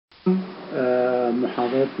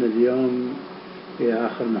محاضرتنا اليوم هي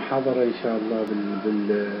آخر محاضرة إن شاء الله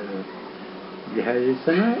بهذه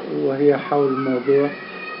السنة، وهي حول موضوع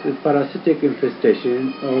parasitic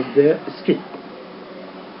infestation of the skin.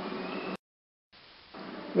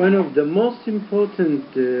 One of the most important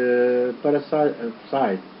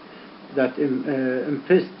parasites that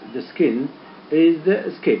infest the skin is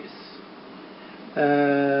the scabies.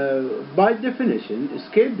 By definition,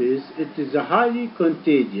 scabies, it is a highly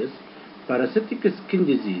contagious parasitic skin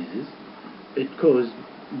disease. It caused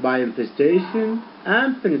by infestation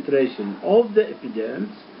and penetration of the epidermis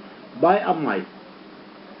by a mite.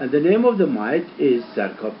 And the name of the mite is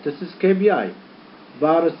Sarcoptes scabiei,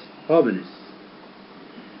 virus hominis.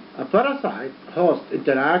 A parasite-host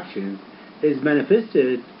interaction is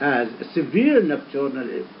manifested as severe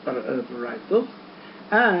nocturnal pruritus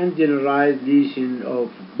and generalized lesion of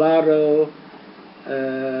burrow,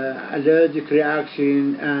 allergic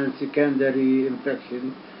reaction, and secondary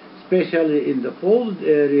infection, especially in the folded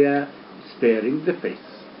area, sparing the face.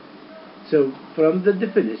 So, from the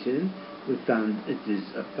definition, we found it is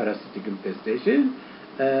a parasitic infestation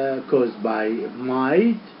caused by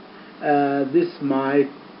mite. This mite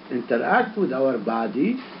interact with our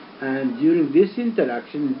body, and during this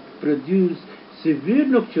interaction produce severe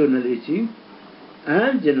nocturnal itching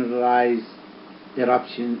and generalized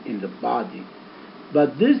eruption in the body.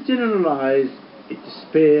 But this generalized, it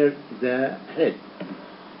spares the head.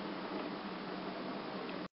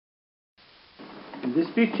 In this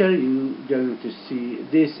picture you're going to see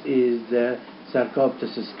this is the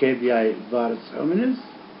Sarcoptes scabiei virus hominis.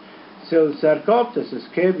 So Sarcoptes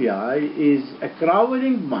scabiei is a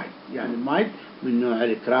crawling mite. يعني mite من نوع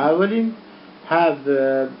الcrawling, have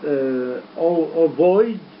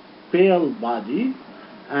ovoid pale body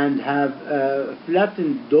and have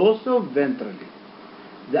flattened dorsal ventrally.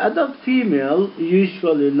 The adult female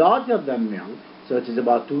usually larger than male, so it is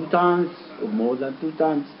about 2 times or more than 2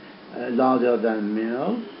 times larger than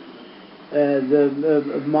male.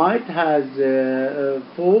 The mite has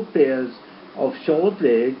 4 pairs of short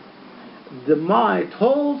legs. The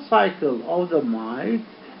whole cycle of the mite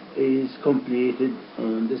is completed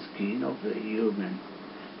on the skin of the human.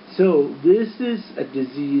 So this is a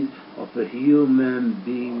disease of a human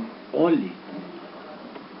being only.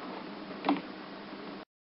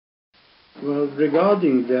 Well,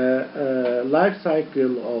 regarding the life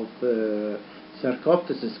cycle of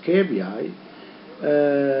Sarcoptes scabiei,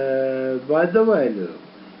 by the way,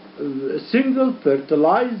 a single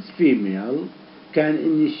fertilized female can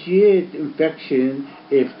initiate infection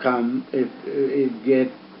if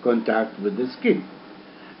get contact with the skin.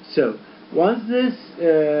 So once this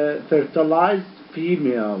fertilized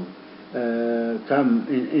female come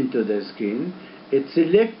into the skin, it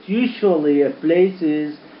selects usually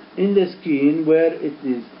places in the skin where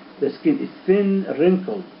the skin is thin,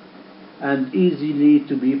 wrinkled, and easily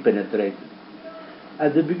to be penetrated.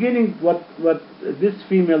 At the beginning, what this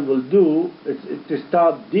female will do is to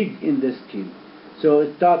start dig in the skin. So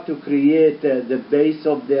it starts to create the base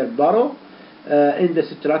of their burrow in the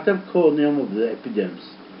stratum corneum of the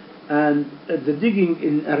epidermis, and the digging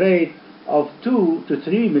in a rate of 2 to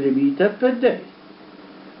 3 millimeters per day.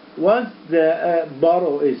 Once the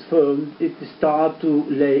burrow is formed, it starts to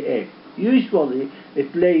lay eggs. Usually,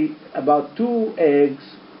 it lays about 2 eggs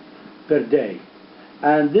per day,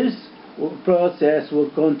 and this process will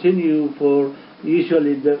continue for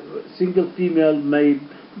usually the single female may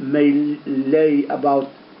lay about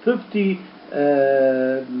 50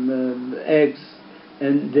 eggs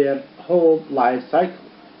in their whole life cycle.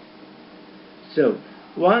 So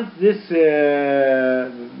once this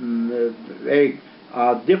egg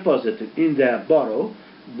are deposited in the burrow,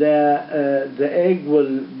 the egg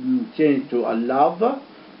will change to a larva,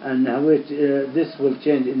 and which this will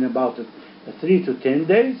change in about 3 to 10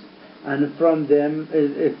 days, and from them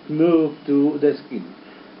it moves to the skin.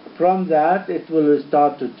 From that it will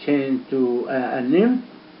start to change to a nymph,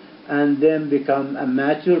 and then become a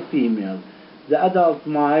mature female. The adult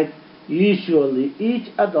mite, usually each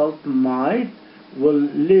adult mite will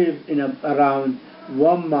live in around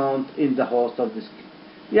 1 month in the host of the skin.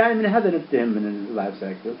 يعني من هذا نتهم من اللايف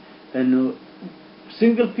سايكل انه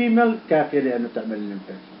single female كافية لانه تعمل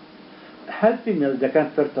الانفكشن. هل female اذا كانت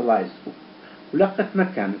fertilized ولقت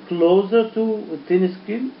مكان closer to thin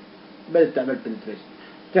skin بدأت تعمل penetration،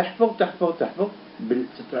 تحفظ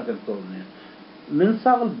بالستراتم كورنيا. من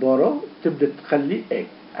صاغ البورو تبدأ تخلي egg.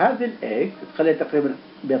 هذه الايج تخليها تقريبا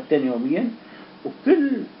بيضتين يوميا، وكل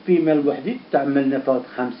فيميل وحدة تعمل نفوت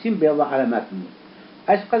 50 بيضة على ما تموت.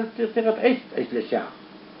 ايش قد تقدر تعيش لشهر.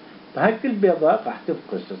 فهاي كل بيضة راح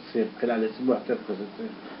تفقس، تصير خلال اسبوع تفقس، تصير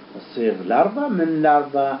تصير لارفا، من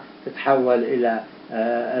لارفا تتحول إلى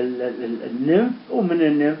النمف، ومن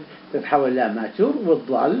النمف تتحول إلى ماتشور،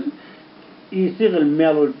 وتظل يصير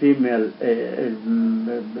الميل والفيميل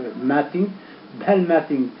ماتينج.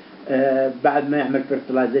 بهالماتينج بعد ما يعمل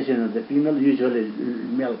fertilization of the female, usually the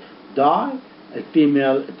male die, the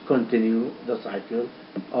female continue the cycle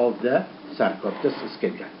of the Sarcoptes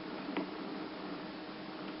scabiei.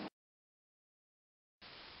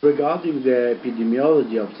 Regarding the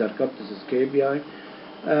epidemiology of Sarcoptes scabiei,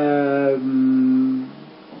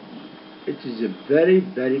 it is a very,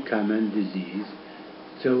 very common disease.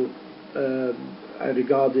 So I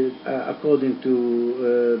regard it, according to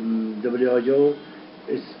WHO,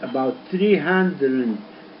 it's about 300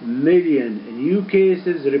 million new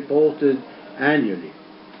cases reported annually.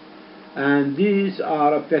 And these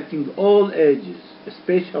are affecting all ages,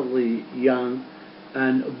 especially young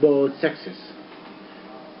and both sexes.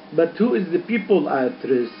 But who is the people at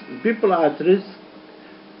risk? The people at risk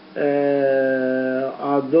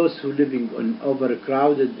are those who living in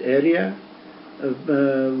overcrowded area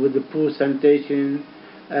with the poor sanitation,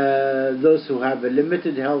 those who have a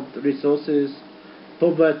limited health resources,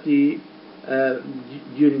 poverty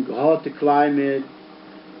during hot climate,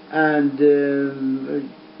 and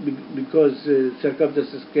because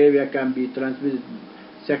Sarcoptes scabiei can be transmitted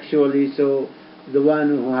sexually, so the one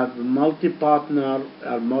who have multi-partner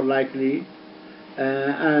are more likely,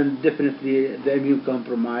 and definitely the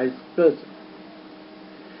immune-compromised person.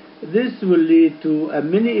 This will lead to a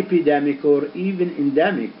mini-epidemic or even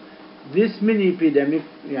endemic. This mini-epidemic,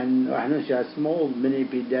 a small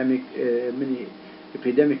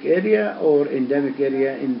mini-epidemic area or endemic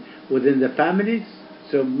area within the families.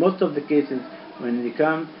 So most of the cases, when they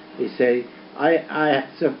come, they say, I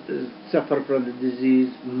suffer from the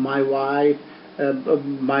disease, my wife,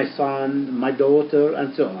 my son, my daughter,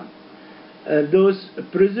 and so on. Those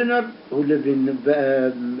prisoners who live in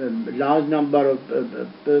a large number of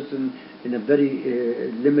persons in a very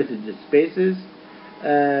limited spaces,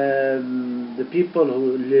 the people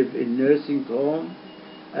who live in nursing home,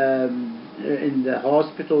 in the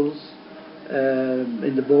hospitals,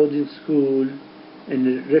 in the boarding school, in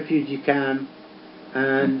the refugee camp,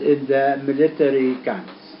 and in the military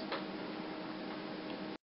camps.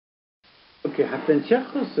 اوكي، حتى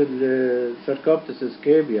نشخص الساركوبتس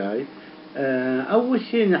سكابياي أول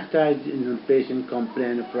شيء نحتاج إنه البيشنت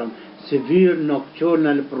complain from severe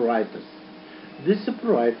nocturnal pruritus. This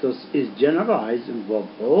pruritus is generalized involve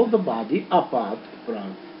all the body apart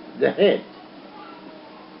from the head.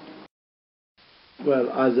 Well,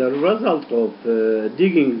 as a result of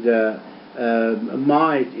digging the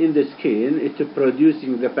mite in the skin, it's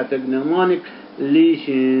producing the pathognomonic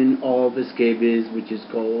lesion of scabies, which is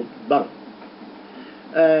called burr.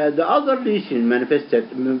 The other lesion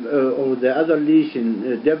manifested or the other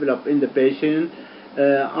lesion developed in the patient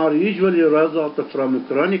are usually a result from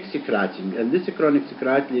chronic scratching, and this chronic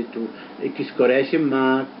scratch lead to excoriation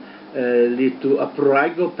mark, lead to a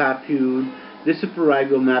prurigo papule. This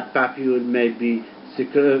prurigo papule may be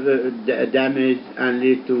damaged and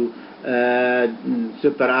lead to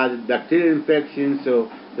superadded bacterial infection, so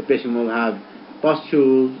the patient will have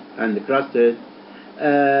pustules and crusted.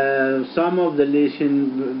 Some of the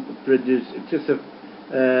lesion produce excessive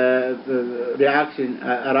reaction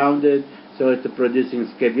around it, so it's producing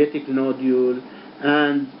scabiatic nodule,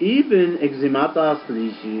 and even eczematous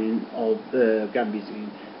lesion can be seen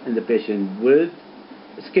in the patient with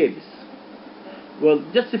scabies. Well,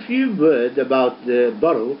 just a few words about the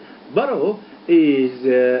burrow. Burrow is,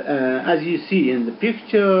 as you see in the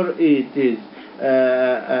picture, it is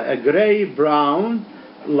a gray-brown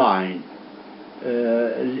line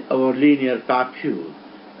or linear papule,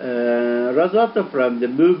 resulting from the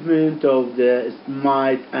movement of the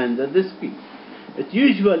mite under the skin. It's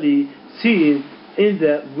usually seen in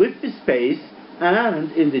the whip space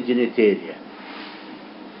and in the genitalia.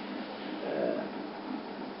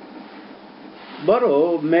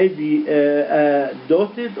 Burrow may be a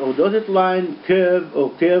dotted line, curve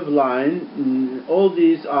or curved line. All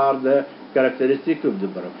these are the characteristics of the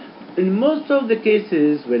burrow. In most of the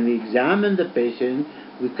cases, when we examine the patient,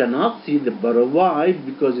 we cannot see the burrow. Why?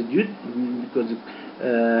 Because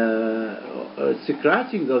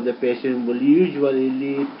scratching of the patient will usually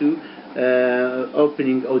lead to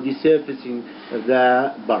opening or desurfacing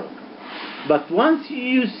the burrow. But once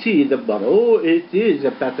you see the burrow, it is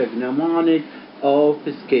a pathognomonic of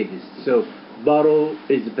scabies. So burrow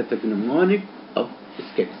is a pathognomonic of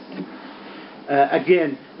scabies.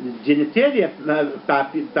 Again, the genitalia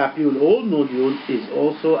papule or nodule is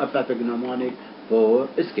also a pathognomonic for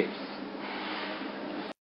scabies.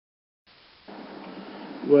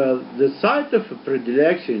 Well, the site of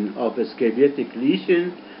predilection of a scabiatic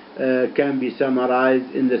lesion can be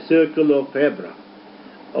summarized in the circle of Hebra,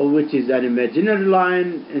 which is an imaginary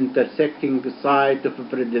line intersecting the site of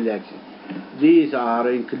predilection. These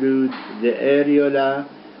include the areola,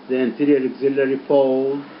 the anterior axillary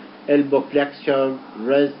fold, elbow flexure,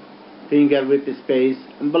 wrist, finger whip space,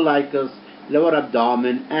 umbilicus, lower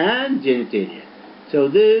abdomen, and genitalia. So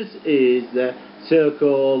this is the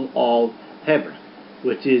circle of Hebra,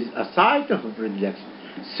 which is a site of predilection.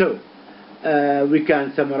 So we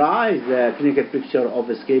can summarize the clinical picture of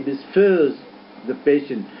scabies. First, the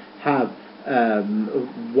patient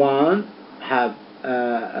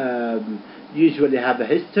usually have a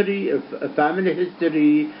history, a family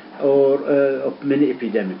history, or of many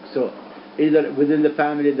epidemics. So either within the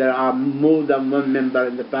family there are more than one member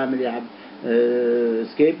in the family have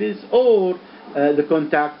scabies, or the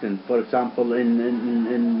contactant, for example, in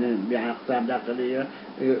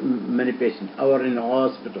many patients, or in a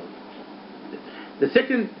hospital. The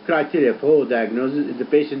second criteria for diagnosis is the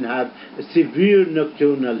patient have a severe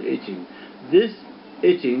nocturnal itching. This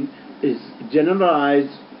itching is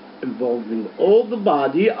generalized, involving all the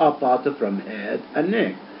body apart from head and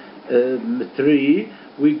neck. 3,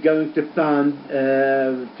 we're going to find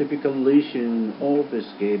typical lesion of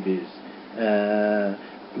scabies,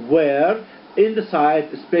 where in the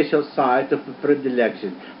site, special site of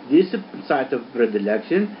predilection. This site of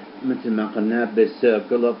predilection, مثل ما قلنا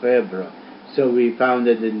بالcircle of Hebra. So we found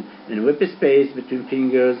it in whip space between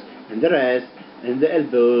fingers and the wrist, and the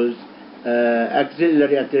elbows,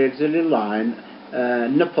 axillary, anterior axillary line,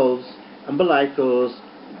 nipples, umbilicus,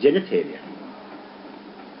 genitalia.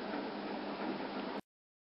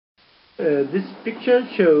 This picture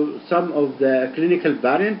shows some of the clinical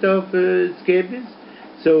variant of scabies.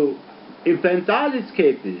 So infantile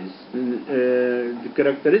scabies, the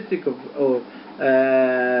characteristic of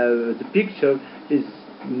the picture is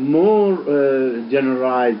more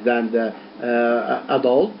generalized than the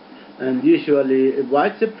adult, and usually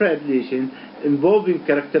widespread lesion involving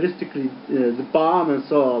characteristically the palm and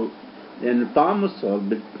sole. And the palm and sole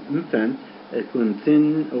بالinfant تكون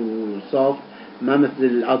thin or soft، ما مثل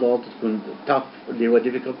الادult تكون tough اللي هو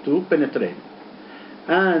difficult to penetrate.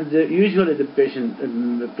 And usually the patient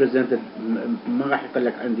presented ما راح يقول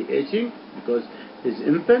لك عندي itching because he's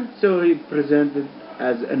infant, so he presented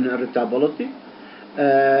as an irritability.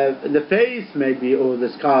 The face may be, or the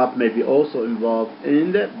scalp may be also involved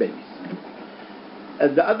in the babies.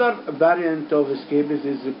 The other variant of scabies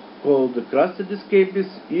is called the crusted scabies.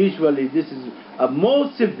 Usually this is a more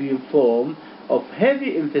severe form of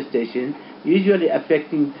heavy infestation, usually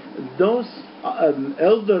affecting those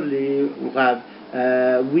elderly who have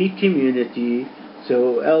weak immunity.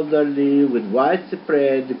 So elderly with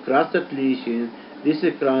widespread crusted lesions. These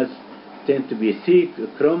crust tend to be thick,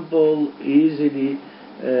 crumple, easily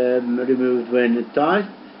removed when touched,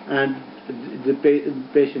 and the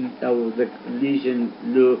patient or the lesion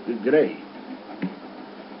look gray.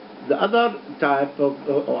 The other type of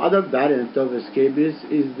or other variant of scabies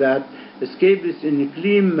is that scabies in a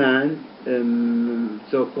clean man,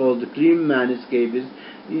 so-called clean man scabies.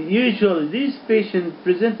 Usually these patients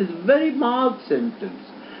presented very mild symptoms,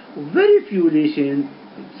 very few lesions,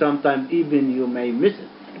 sometimes even you may miss it.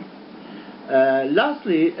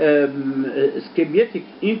 Lastly, scabiatic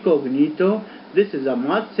incognito. This is a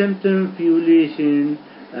mild symptom, few lesion,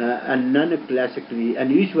 and non-classically,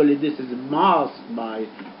 and usually this is masked by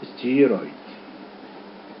steroid.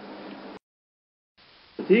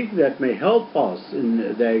 I think that may help us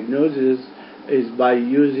in diagnosis is by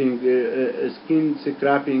using skin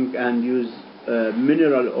scraping and use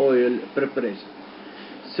mineral oil preparation.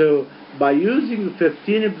 So by using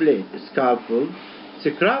 15 blade scalpel,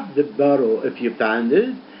 scrap the burrow if you found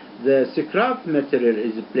it. The scrap material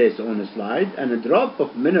is placed on a slide and a drop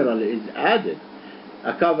of mineral is added.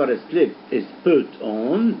 A cover slip is put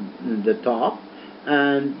on the top,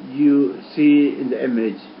 and you see in the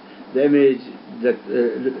image that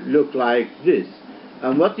look like this.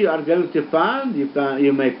 And what you are going to find,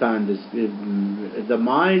 you may find this, the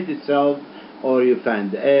mite itself, or you find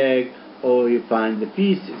the egg, or you find the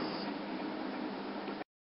feces.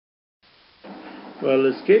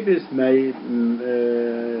 Well, scabies may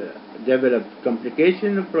develop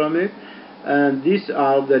complication from it, and these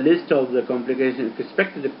are the list of the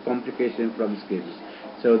expected complications from scabies.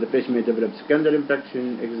 So the patient may develop secondary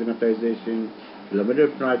infection, eczematization,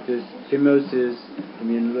 glomerulonephritis, phimosis,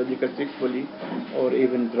 immunological sequelae, or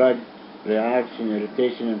even drug reaction,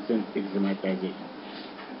 irritation, and eczematization.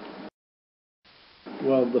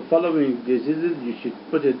 Well, the following diseases you should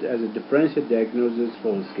put it as a differential diagnosis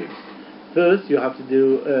for scabies. First, you have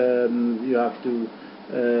to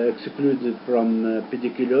excluded from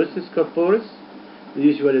pediculosis corporis.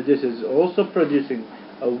 Usually this is also producing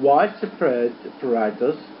a widespread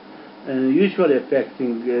pruritus, usually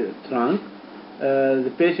affecting trunk.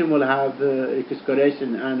 The patient will have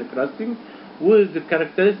excoriation and crusting with the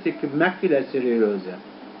characteristic macula seriosa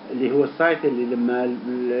اللي هو السايت اللي لما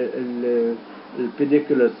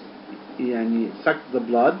البيديكولوس يعني suck the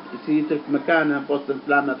blood يترك مكانها post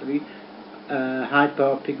inflammatory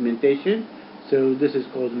hyperpigmentation, so this is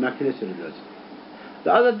called macula seriosa.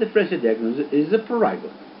 The other differential diagnosis is the prurigo.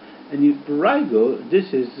 And in prurigo,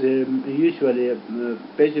 this is usually a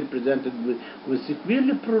patient presented with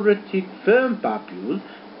severely pruritic firm papule,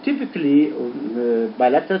 typically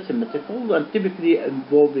bilateral symmetrical and typically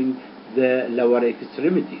involving the lower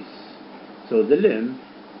extremities. So the limb,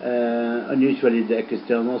 and usually the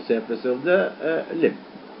external surface of the limb.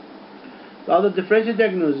 The other differential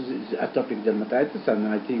diagnosis is atopic dermatitis, and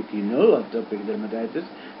I think you know atopic dermatitis,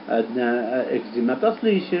 eczematous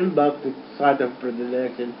lesion, but the site of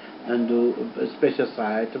predilection and the special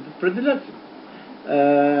site of predilection.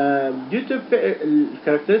 Due to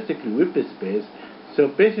characteristic whip space, so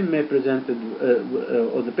patient may present,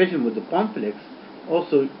 or the patient with the complex,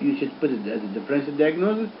 also you should put it as a differential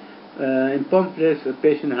diagnosis. In complex, the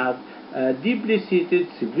patient have deeply seated,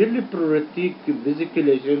 severely pruritic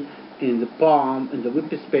vesiculation in the palm, in the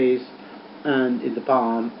whip space, and in the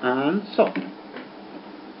palm, and so on.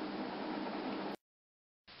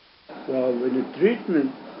 Well, in the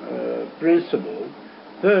treatment principle,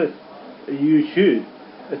 first you should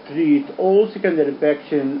treat all secondary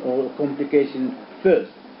infection or complication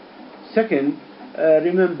first. Second,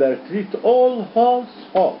 remember, treat all whole.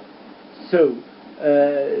 So,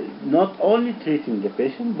 not only treating the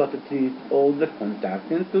patient, but treat all the contacts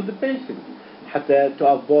to the patient. حتى to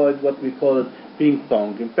avoid what we call ping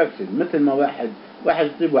pong infection. مثل ما واحد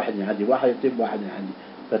يطيب واحد يعدي، واحد يطيب واحد يعدي.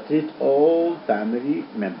 But treat all family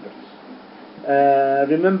members.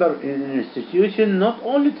 Remember, in an institution, not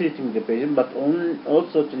only treating the patient, but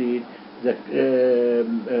also treat the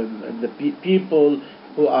people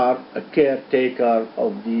who are a caretaker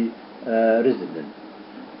of the resident.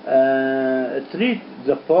 Treat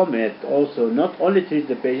the vomit also, not only treat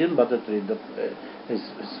the patient, but treat his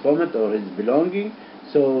vomit or his belonging.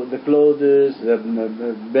 So the clothes, the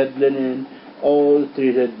bed linen, all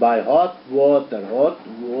treated by hot water.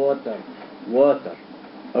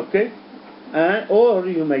 Okay? Or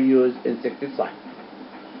you may use insecticide.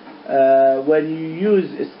 When you use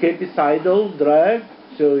escapicidal drug,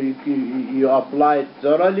 so you apply it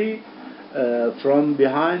thoroughly from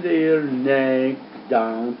behind the ear, neck,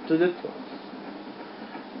 down to the toes.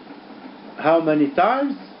 How many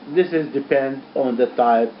times? This is depend on the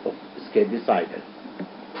type of escapicidal.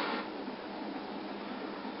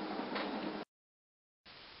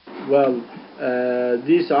 Well,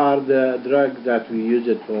 these are the drugs that we use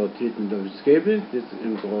it for treatment of scabies. This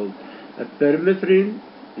is called permethrin,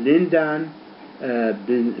 lindan,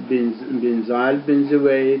 benzyl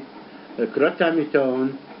benzoate,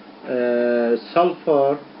 crotamidone,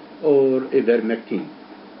 sulfur, or ivermectin.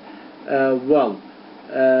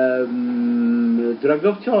 Drug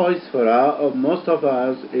of choice for most of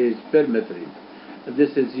us is permethrin.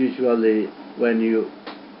 This is usually when you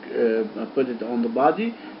put it on the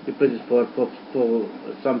body. You put it for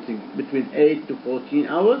something between 8 to 14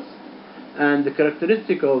 hours, and the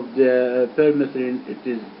characteristic of the permethrin, it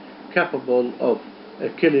is capable of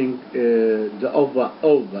killing the ova,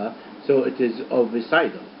 so it is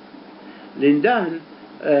ovicidal. Lindan,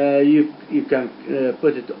 you can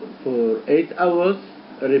put it for 8 hours,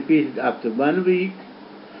 repeated after 1 week,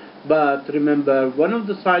 but remember, one of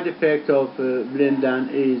the side effects of lindan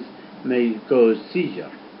may cause seizure.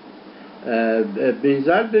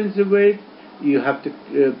 Benzyl benzoate, you have to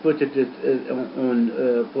put it on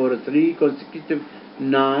for 3 consecutive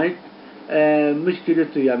nights.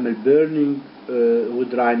 مشكلته يعمل burning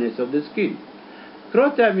with dryness of the skin.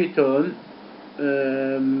 Crotamidone,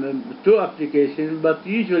 2 applications, but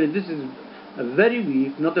usually this is very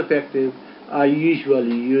weak, not effective. I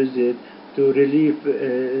usually use it to relieve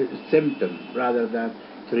symptoms rather than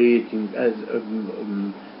treating as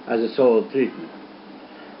a sole treatment.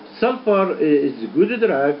 Sulfur is a good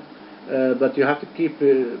drug, but you have to keep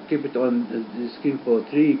it on the skin for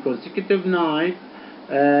 3 consecutive nights.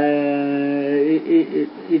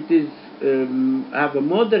 It is have a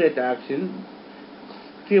moderate action.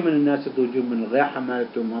 كثير من الناس يضوجون من الريحة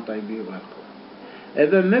مالته ما طيبين وغيره.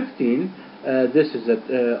 Ivermectin, this is an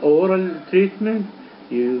oral treatment.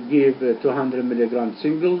 You give 200 milligram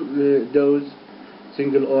single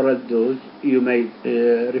oral dose. You may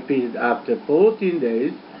repeat it after 14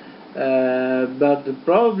 days. But the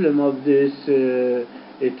problem of this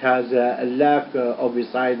it has a lack of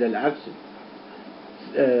homicidal action.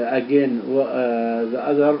 Again, the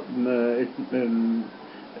other,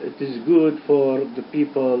 it is good for the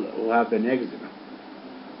people who have an eczema.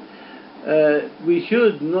 We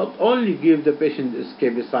should not only give the patient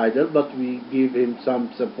scabicidal, but we give him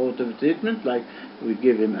some supportive treatment, like we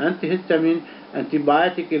give him antihistamine,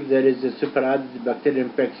 antibiotic if there is a superadded bacterial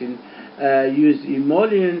infection, use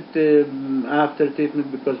emollient after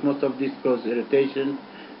treatment because most of these cause irritation.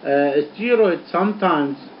 Steroids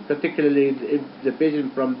sometimes, particularly if the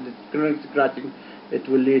patient from the chronic scratching, it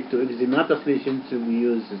will lead to eczematous lesions, so we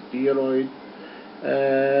use steroid.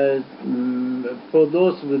 For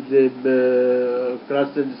those with the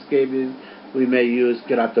crusted scabies, we may use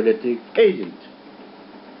keratolytic agent.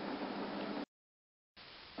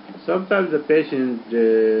 Sometimes the patient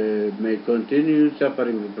may continue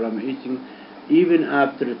suffering from itching even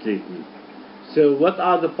after treatment. So what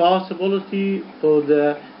are the possibilities for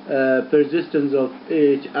the persistence of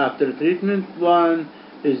itch after treatment? One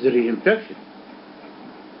is reinfection,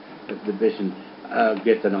 if the patient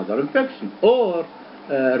gets another infection, or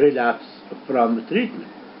relapse from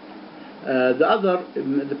treatment. The other,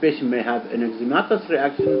 the patient may have an eczematous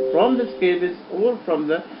reaction from the scabies or from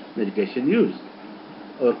the medication used,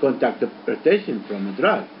 or contact irritation from a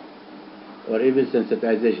drug, or even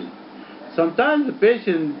sensitization. Sometimes the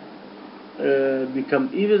patient become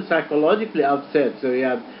even psychologically upset, so you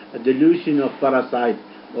have a delusion of parasite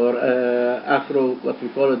or what we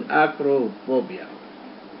call it acrophobia.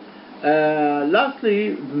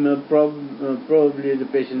 Lastly, probably the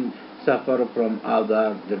patient suffer from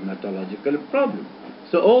other dermatological problems.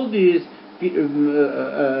 So all these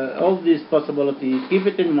possibilities, keep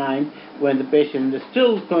it in mind when the patient is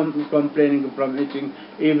still complaining from itching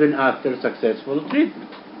even after successful treatment.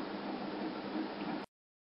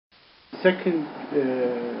 Second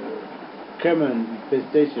common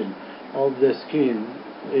infestation of the skin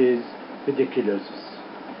is pediculosis.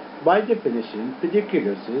 By definition,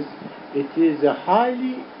 pediculosis, it is a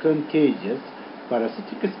highly contagious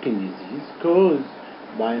parasitic skin disease caused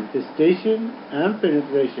by infestation and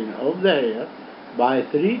penetration of the hair by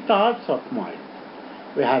three types of mites.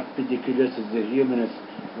 We have pediculosis humanus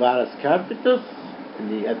virus capitis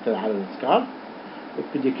اللي يأثر على السكالب،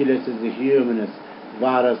 وpediculosis humanus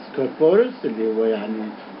virus corporis اللي هو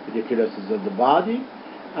يعني pediculosis of the body,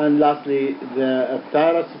 and lastly the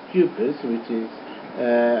pteris pupus, which is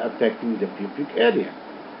affecting the pubic area.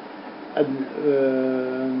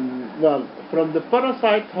 And, well, from the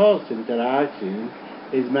parasite-host interaction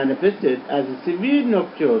is manifested as a severe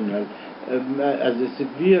nocturnal, as a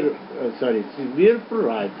severe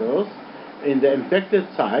pruritus in the infected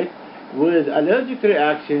site with allergic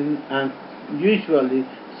reaction and usually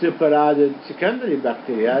superadded secondary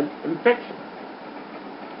bacterial infection.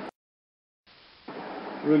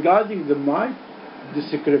 Regarding the mite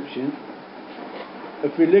description,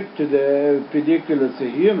 if we look to the pediculus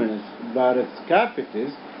humanus virus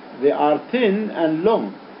capitis, they are thin and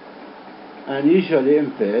long and usually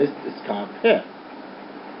infest scalp hair.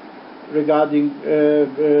 Regarding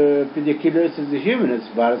pediculosis humanus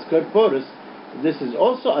virus corporis, this is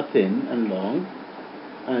also a thin and long,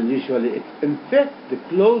 and usually it infects the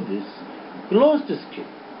clothes close to skin,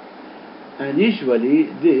 and usually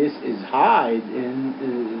this is hide in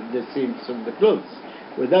the seams of the clothes.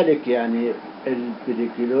 وذلك يعني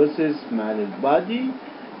البيديكيلوسيس مع البادي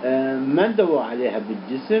ما ندور عليها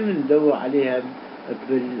بالجسم، ندور عليها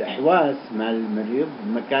بالحواس مع المريض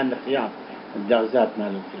مكان الخياط، الدغزات مع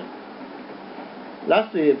الخياط.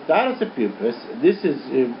 Lastly, pteris pupus, this is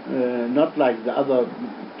not like the other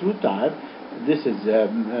two types. This is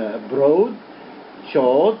broad,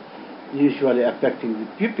 short, usually affecting the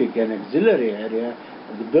pubic and axillary area,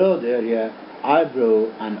 the bird area,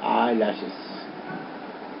 eyebrow, and eyelashes.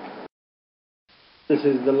 This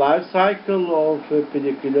is the life cycle of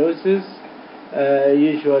pediculosis.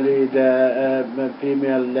 Usually the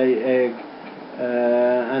female lay egg,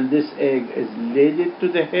 and this egg is laid to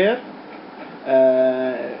the hair.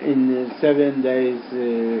 In 7 days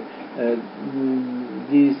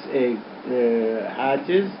this egg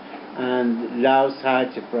hatches, and louse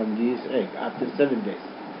hatch from this egg after 7 days.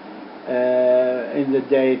 In the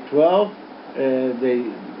day 12 they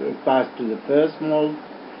pass to the first mold,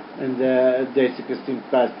 and the day 16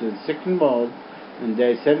 pass to the second mold, and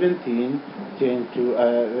day 17 change to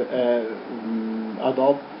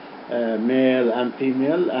adult male and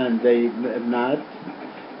female, and they mat.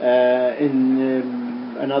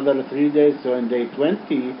 In another 3 days, so in day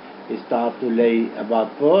 20 they start to lay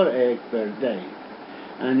about 4 eggs per day,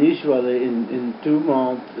 and usually in 2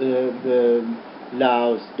 months the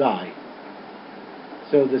louse die.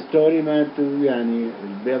 So the story مالته يعني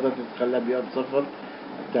البيضة تتخلى بيض صفر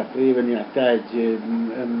تقريبا يحتاج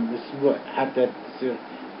أسبوع حتى تصير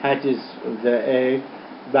hatches of the egg.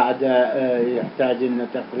 بعدها يحتاج إنه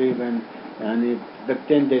تقريبا يعني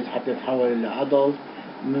 10 days حتى تتحول إلى adult.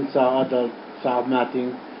 من صار adult صار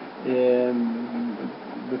mating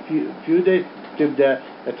few days تبدأ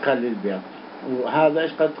تخلي البيض. وهذا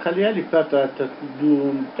إيش قد تخليها لفترة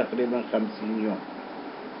تدوم تقريبا 50 يوم.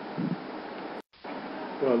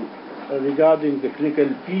 Well, regarding the clinical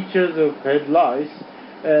features of head lice,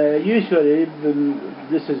 usually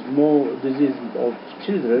this is more disease of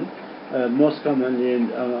children, most commonly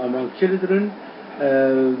among children.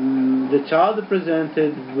 The child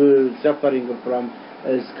presented with suffering from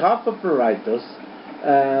scalp pruritus.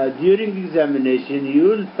 During examination,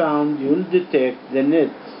 you'll detect the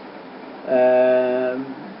nits.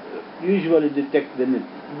 Usually detect the nits.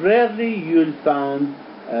 Rarely you'll find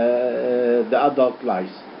the adult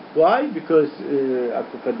lice. Why? Because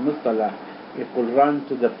أكو فد مصطلح يقول run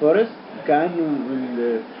to the forest.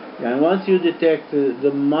 كأنه يعني once you detect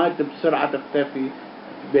the mite بسرعة تختفي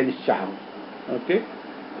بين الشعر. Okay.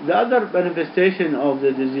 The other manifestation of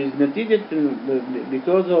the disease نتيجة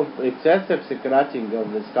because of excessive scratching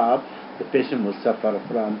of the scalp, the patient will suffer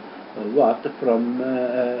from what? From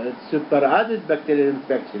superadded bacterial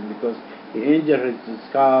infection, because he injured his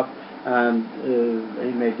scalp and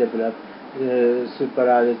he may develop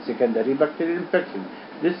superadded secondary bacterial infection.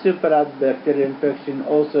 This superadded bacterial infection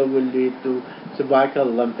also will lead to cervical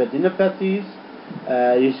lymphadenopathies,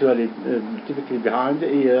 usually typically behind the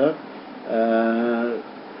ear.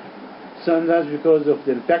 Sometimes because of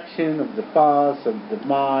the infection of the pus, of the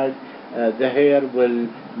mite, the hair will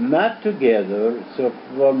mat together, so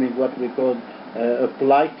forming what we call a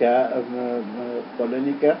plica,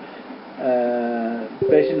 pollinica.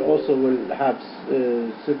 Patient also will have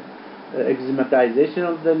eczematization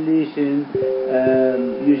of the lesion,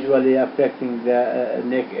 usually affecting the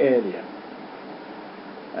neck area.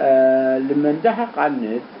 لما ندحق على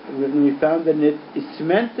النت, when we found the net is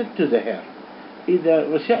cemented to the hair. إذا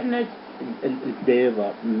رشحنا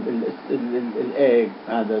البيضة الegg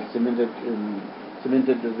هذا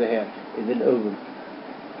cemented to the hair, إذا الأوفل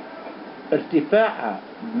ارتفاعها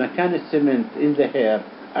مكان السمنت in the hair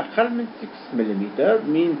أقل من 6 millimeter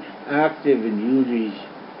mean active new lesion,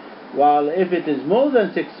 while if it is more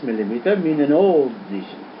than 6 millimeter mean an old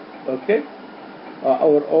lesion, okay,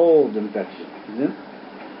 or old infection.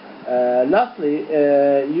 Lastly,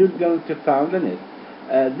 you're going to find a net.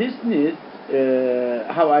 This net,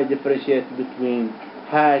 how I differentiate between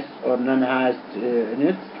hashed or non-hashed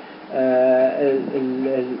nets.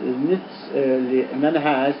 النتس اللي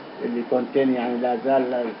non-hashed اللي contain يعني لا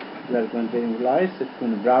زال containing lice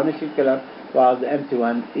تكون brownish in color, while the empty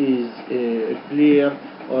one is clear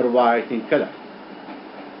or white in color.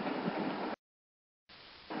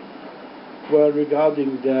 Well,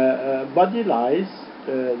 regarding the body lice,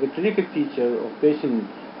 the clinical feature of patients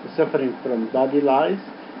suffering from body lice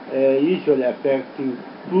usually affecting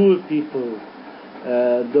poor people,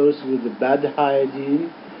 those with bad hygiene.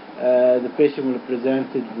 The patient will be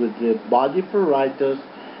presented with the body pruritus,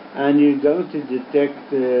 and you're going to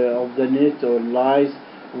detect of the net or lice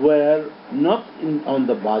where not on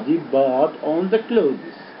the body but on the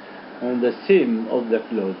clothes, on the seam of the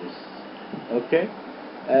clothes. Okay.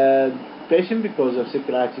 Patient, because of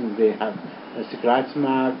scratching, they have a scratch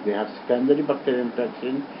mark, they have secondary bacterial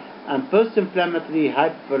infection, and post-inflammatory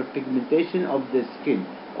hyperpigmentation of the skin,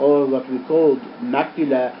 or what we call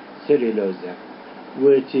macular cellulosa,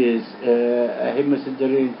 which is a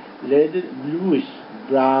hemosiderin-laden bluish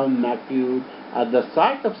brown macule at the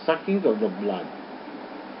site of sucking of the blood.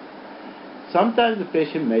 Sometimes the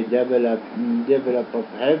patient may develop a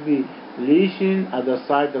heavy lesion at the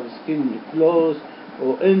site of skin close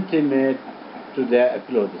or intimate to the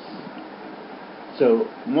clothes. So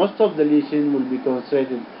most of the lesion will be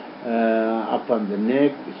concentrated upon the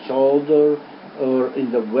neck, shoulder, or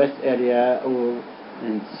in the waist area, or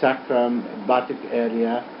in sacrum, buttock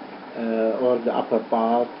area, or the upper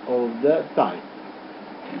part of the thigh.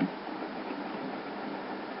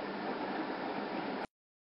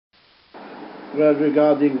 Well,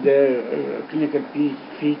 regarding the clinical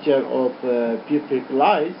feature of pubic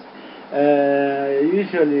lice,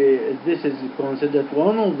 usually this is considered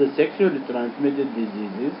one of the sexually transmitted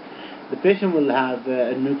diseases. The patient will have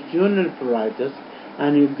a nocturnal pruritus,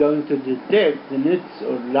 and you're going to detect the nits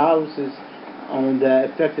or louses on the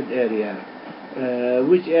affected area.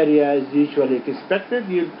 Which area is usually expected?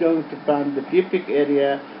 You're going to find the pubic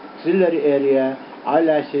area, axillary area,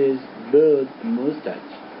 eyelashes, beard, mustache.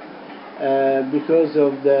 Because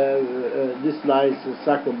of this lice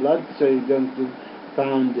suck of blood, so you're going to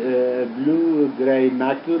found blue-gray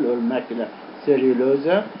macule or macula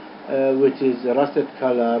cellulosa, which is russet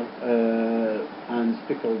color and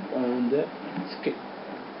speckled on the skin.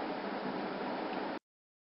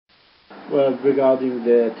 Well, regarding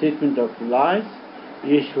the treatment of lice,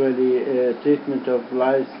 usually treatment of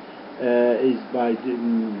lice is by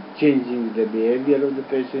changing the behavior of the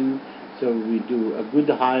patient. So we do a good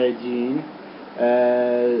hygiene.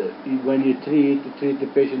 When you treat the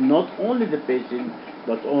patient, not only the patient,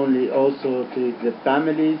 but also treat the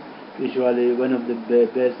families. Usually one of the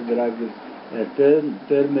best drugs is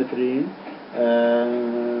permethrin.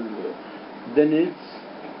 Then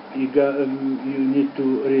you need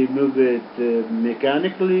to remove it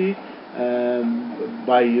mechanically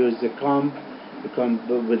by use the comb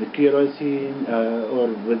with kerosene or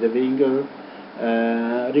with the finger.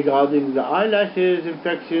 Regarding the eyelashes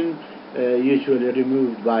infection, usually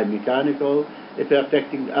removed by mechanical. If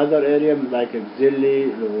affecting other areas like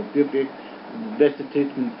axillary or pubic, best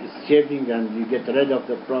treatment is shaving and you get rid of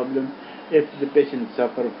the problem. If the patient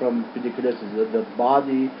suffers from pediculosis of the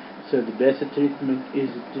body, so the best treatment is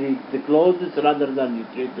to treat the clothes rather than you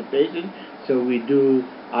treat the patient. So we do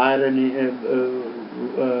ironing,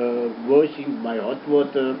 washing by hot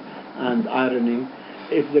water and ironing.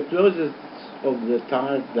 If the clothes of the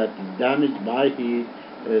type that is damaged by heat,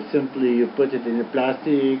 simply you put it in the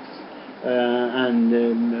plastics and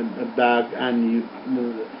a bag, and you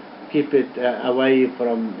keep it away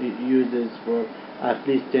from users for at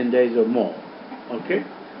least 10 days or more. Okay?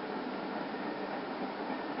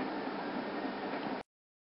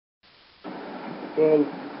 Well,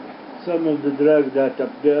 some of the drugs that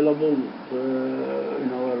are available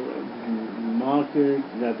in our market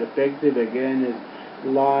that are effective again is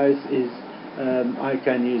lice is I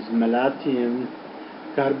can use malathion,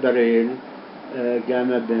 carbaryl,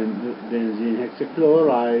 gamma benzene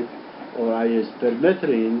hexachloride, or I use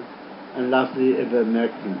permethrin, and lastly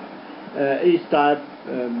ivermectin. Each type,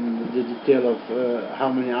 the detail of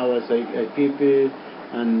how many hours I keep it,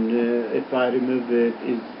 and if I remove it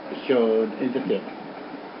is shown in the table.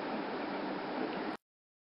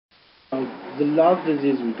 The last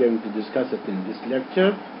disease we're going to discuss it in this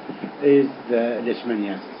lecture is the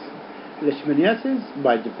leishmaniasis. Leishmaniasis,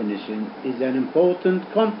 by definition, is an important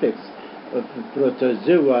complex of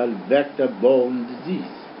protozoal vector-borne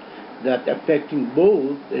disease that affecting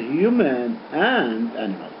both the human and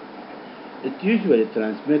animal. It's usually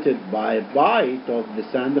transmitted by a bite of the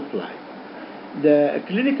sandfly. The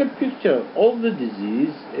clinical picture of the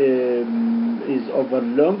disease is over a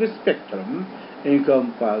longer spectrum,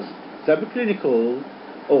 encompass subclinical,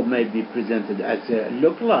 or may be presented as a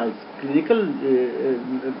localized clinical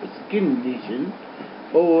skin lesion,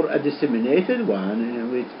 or a disseminated one,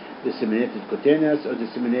 in which disseminated cutaneous or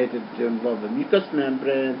disseminated to involve the mucous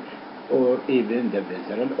membrane or even the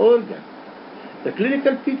visceral organ. The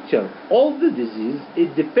clinical picture of the disease,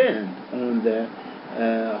 it depends on the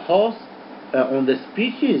host, on the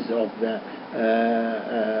species of the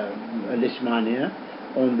leishmania,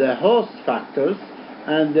 on the host factors,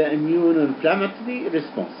 and the immune inflammatory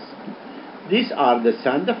response. These are the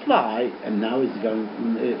sandfly, and now is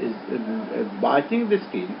biting the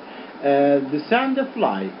skin. The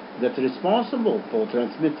sandfly that's responsible for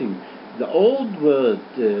transmitting the old world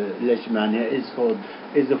leishmania is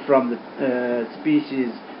from the species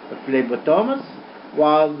Phlebotomus,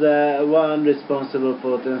 while the one responsible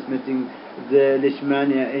for transmitting the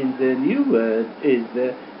leishmania in the new world is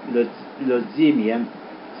the Lozemian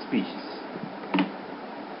species.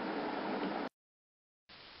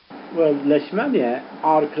 Well, leishmania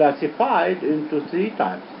are classified into three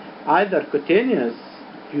types: either cutaneous,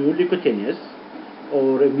 purely cutaneous,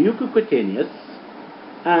 or mucocutaneous,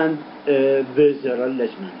 and visceral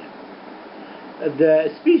leishmania. The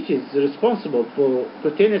species responsible for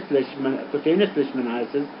cutaneous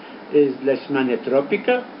leishmaniasis is Leishmania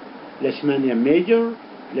tropica, Leishmania major,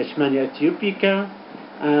 Leishmania aethiopica,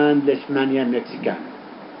 and Leishmania mexicana.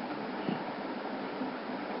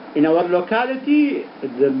 In our locality,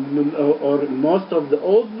 or most of the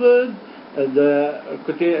old world, the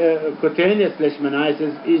cutaneous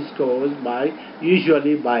leishmaniasis is caused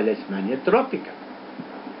usually by Leishmania tropica.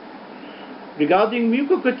 Regarding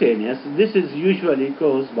mucocutaneous, this is usually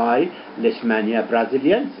caused by Leishmania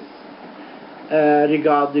brasiliensis.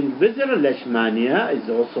 Regarding visceral leishmania is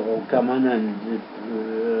also common and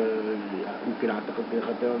ممكن أعتقد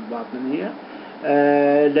بخطر الباطن هي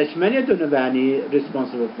Leishmania donovani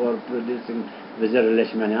responsible for producing visceral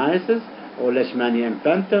leishmaniasis, or Leishmania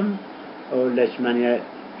infantum, or Leishmania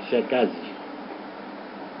shakazi.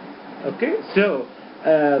 Okay, so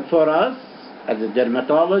for us as a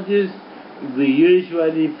dermatologist, we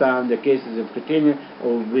usually found the cases of cutaneous,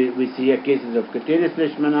 or we see cases of cutaneous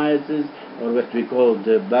leishmaniasis, or what we call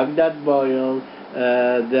the Baghdad boil.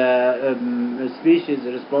 The species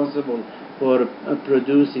responsible for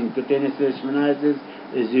producing cutaneous leishmaniasis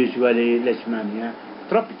is usually Leishmania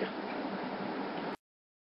tropica.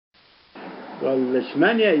 Well,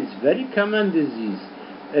 Leishmania is very common disease.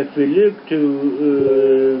 If we look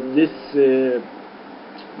to this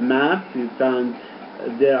map, we found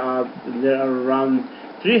there are around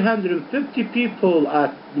 350 people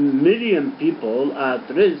million people at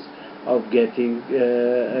risk of getting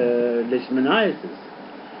leishmaniasis.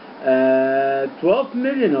 12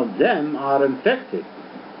 million of them are infected.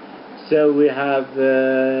 So we have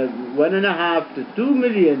 1.5 to 2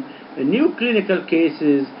 million new clinical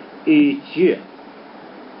cases each year.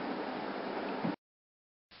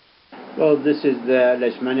 Well, this is the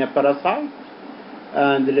Leishmania parasite,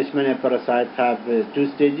 and the Leishmania parasite have two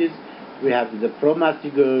stages. We have the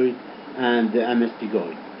promastigoid and the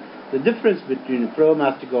amastigoid. The difference between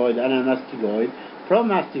promastigoid and amastigoid: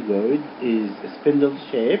 promastigoid is spindle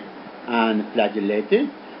shaped and flagellated,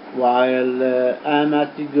 while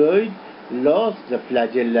amastigoid lost the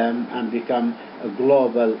flagellum and become a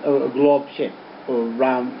globe shape or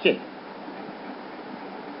round shape.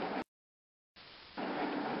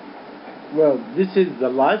 Well, this is the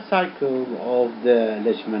life cycle of the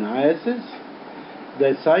leishmaniasis.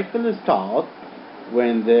 The cycle starts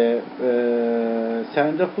when the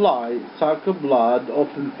sandfly sucks blood of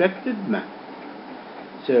infected man.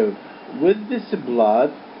 So, with this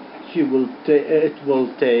blood, it will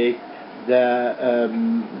take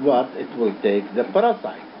the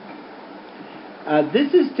parasite. At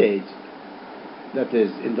this stage, that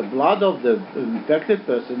is, in the blood of the infected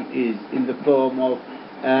person, is in the form of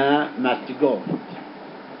a mastigoid.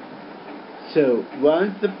 So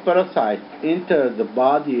once the parasite enters the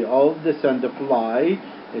body of the sandfly,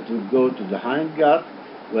 it will go to the hindgut,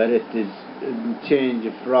 where it is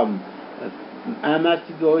changed from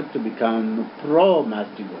amastigoid to become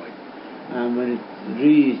promastigoid. And when it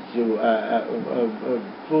reaches to a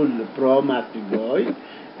full promastigoid,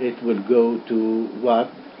 it will go to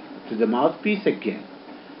the mouthpiece again.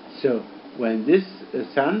 So when this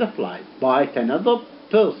sandfly bites another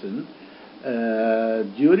person,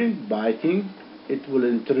 during biting, it will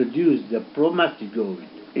introduce the promastigoid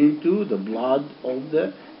into the blood of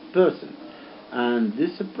the person, and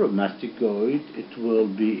this promastigoid, it will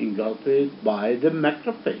be engulfed by the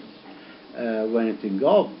macrophage. When it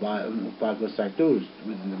engulfed by phagocytosis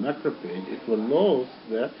within the macrophage, it will lose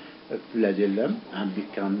the flagellum and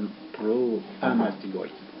become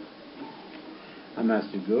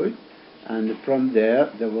amastigoid. And from there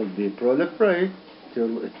will be proliferate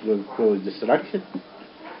till it will cause destruction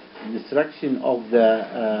of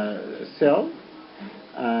the cell.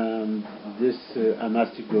 This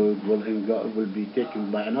amastigoid will be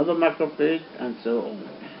taken by another macrophage, and so on.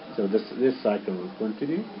 So this cycle will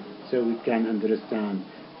continue. So we can understand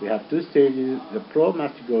we have two stages. The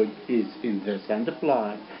promastigoid is in the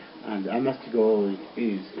sandfly, and the amastigoid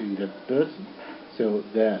is in the person. So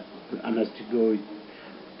the amastigoid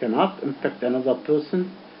cannot infect another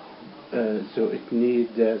person. So it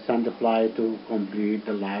needs the sandfly to complete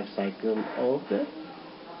the life cycle of the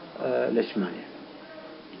leishmania.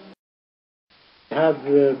 We have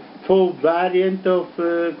four variants of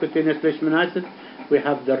cutaneous leishmaniasis. We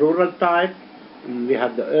have the rural type, and we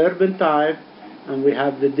have the urban type, and we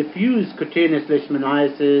have the diffuse cutaneous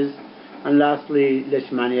leishmaniasis, and lastly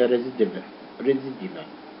Leishmania recidiva.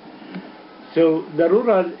 So the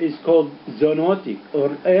rural is called zoonotic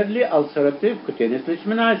or early ulcerative cutaneous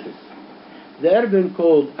leishmaniasis. The urban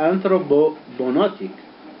called anthropobonotic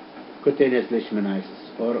cutaneous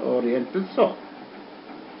leishmaniasis or oriental sore.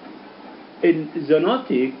 In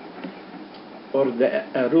zoonotic or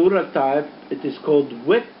the rural type, it is called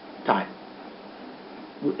wet type,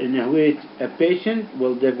 in which a patient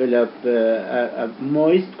will develop a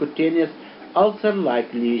moist cutaneous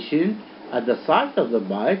ulcer-like lesion at the site of the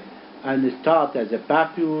bite, and start as a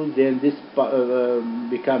papule, then this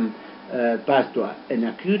become passed to an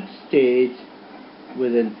acute stage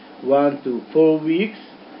within 1 to 4 weeks,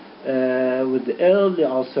 with the early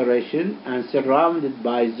ulceration and surrounded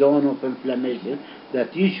by zone of inflammation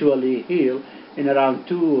that usually heal in around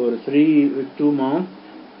 2 months,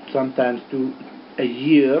 sometimes to a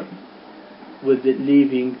year, with it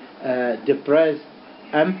leaving depressed,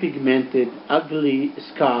 unpigmented, ugly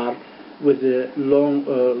scar with a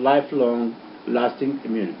lifelong lasting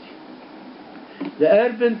immunity. The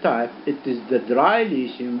urban type, it is the dry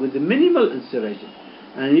lesion with the minimal ulceration,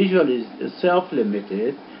 and usually is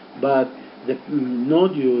self-limited, but the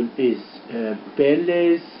nodule is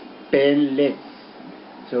painless, painless.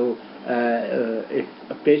 So if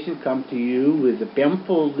a patient comes to you with a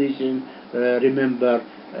painful lesion, remember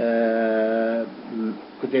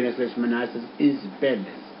cutaneous leishmaniasis is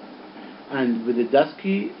painless. And with the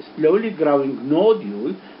dusky, slowly growing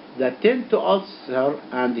nodule that tend to ulcer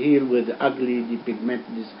and heal with ugly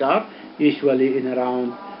depigmented scar, usually in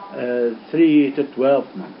around 3 to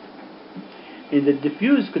 12 months. In the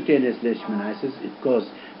diffuse cutaneous leishmaniasis, it causes,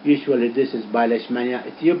 usually this is by Leishmania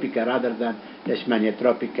ethiopica rather than Leishmania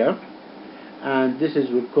tropica, and this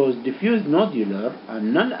will cause diffuse nodular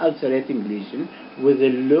and non-ulcerating lesion with a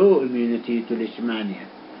low immunity to Leishmania.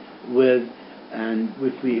 And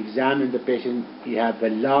if we examine the patient, you have a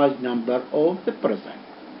large number of the parasites.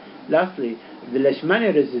 Lastly, the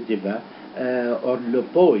Leishmania recidiva or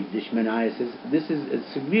lopoid leishmaniasis, this is a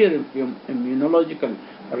severe immunological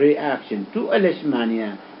reaction to a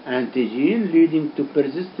Leishmania antigen leading to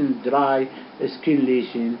persistent dry skin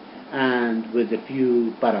lesion and with a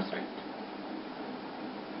few parasites.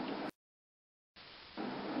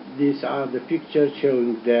 These are the pictures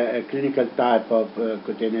showing the clinical type of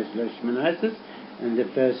cutaneous leishmaniasis, and the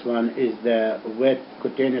first one is the wet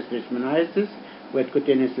cutaneous leishmaniasis. Wet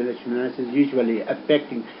cutaneous leishmaniasis usually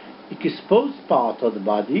affecting exposed part of the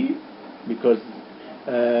body because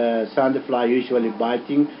sandfly usually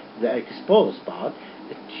biting the exposed part.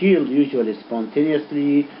 It heals usually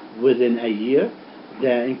spontaneously within a year.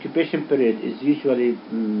 The incubation period is usually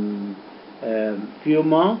few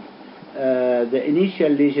months. The initial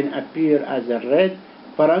lesion appears as a red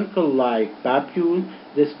furuncle-like papule.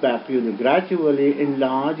 This papule gradually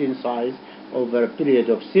enlarges in size over a period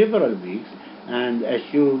of several weeks and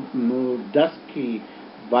assumes more dusky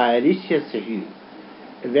violaceous hue.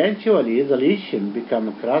 Eventually, the lesion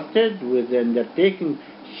becomes crusted with undertaking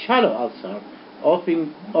shallow ulcer,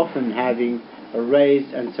 often having a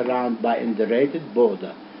raised and surrounded by indurated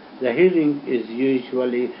border. The healing is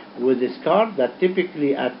usually with a scar that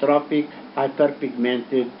typically atrophic,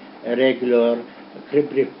 hyperpigmented, irregular,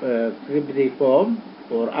 cribriform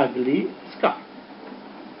or ugly scar.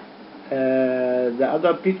 The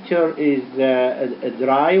other picture is a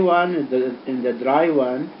dry one. In the dry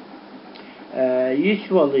one,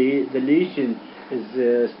 usually the lesion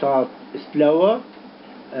is start slower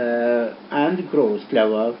and grows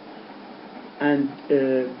slower, and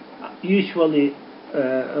usually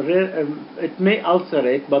it may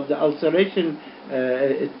ulcerate, but the ulceration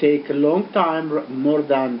it take a long time, more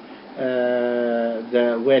than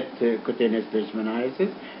the wet cutaneous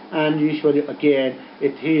leishmaniasis, and usually again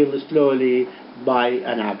it heals slowly by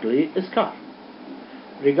an ugly scar.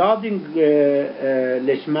 Regarding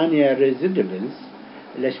Leishmania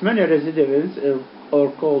recidivans,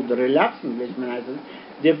 or called relapsing leishmaniasis,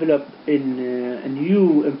 develop in a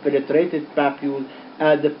new infiltrated papule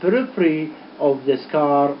at the periphery of the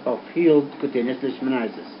scar of healed cutaneous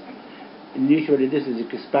leishmaniasis. And usually this is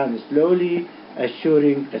expanded slowly,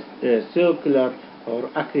 assuring a circular or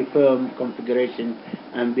acriform configuration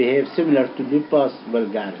and behaves similar to lupus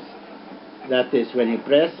vulgaris. That is, when you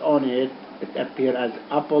press on it, it appears as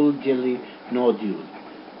apple jelly nodule.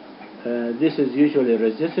 This is usually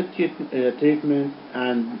resistant treatment,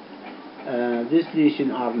 and these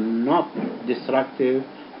lesions are not destructive,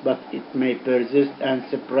 but it may persist and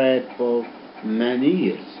spread for many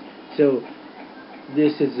years. So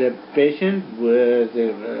this is a patient with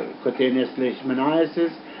cutaneous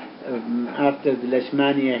leishmaniasis. After the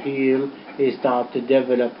leishmania heal, he starts to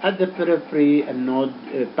develop at the periphery a node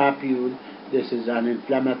papule. This is an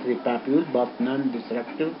inflammatory papule, but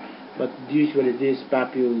non-destructive. But usually this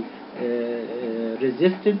papule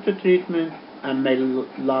resistant to treatment and may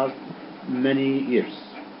last many years.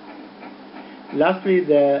 Lastly,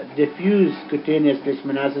 the diffuse cutaneous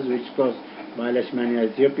leishmaniasis, which is caused by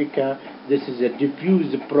Leishmania ethiopica. This is a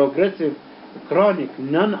diffuse, progressive, chronic,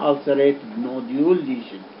 non-ulcerated nodule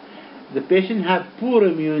lesion. The patient has poor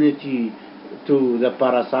immunity to the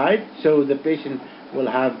parasite, so the patient will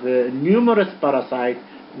have numerous parasites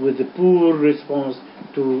with a poor response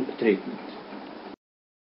to treatment.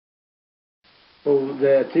 For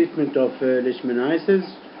the treatment of leishmaniasis,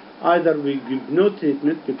 either we give no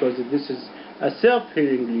treatment because this is a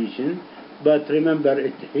self-healing lesion, but remember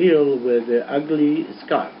it heals with an ugly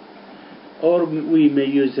scar. Or we may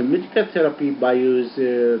use a medical therapy by use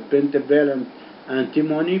pentavalent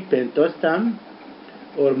antimony, pentostam,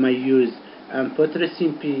 or may use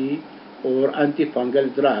amphotericin P or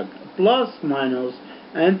antifungal drug, plus minus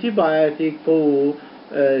antibiotic for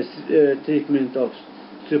treatment of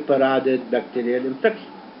superadded bacterial infection.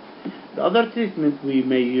 The other treatment, we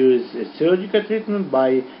may use a surgical treatment by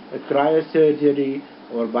a cryosurgery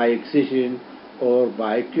or by excision or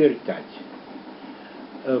by curettage.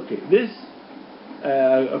 Okay, this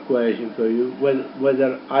equation for you,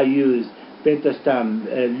 whether I use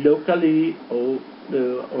pentastem locally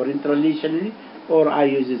or intralesionally, or I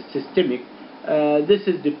use it systemic, this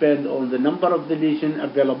is depend on the number of the lesion,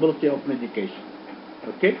 availability of medication.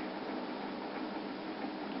 Okay.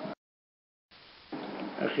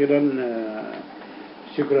 أخيرا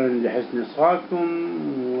شكرا لحسن إصغائكم،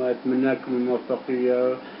 وأتمنى لكم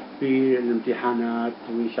الموفقية في الامتحانات،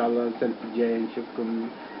 وإن شاء الله السنة الجاية نشوفكم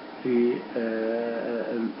في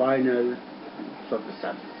الفاينل الصف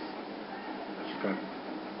السادس. شكرا.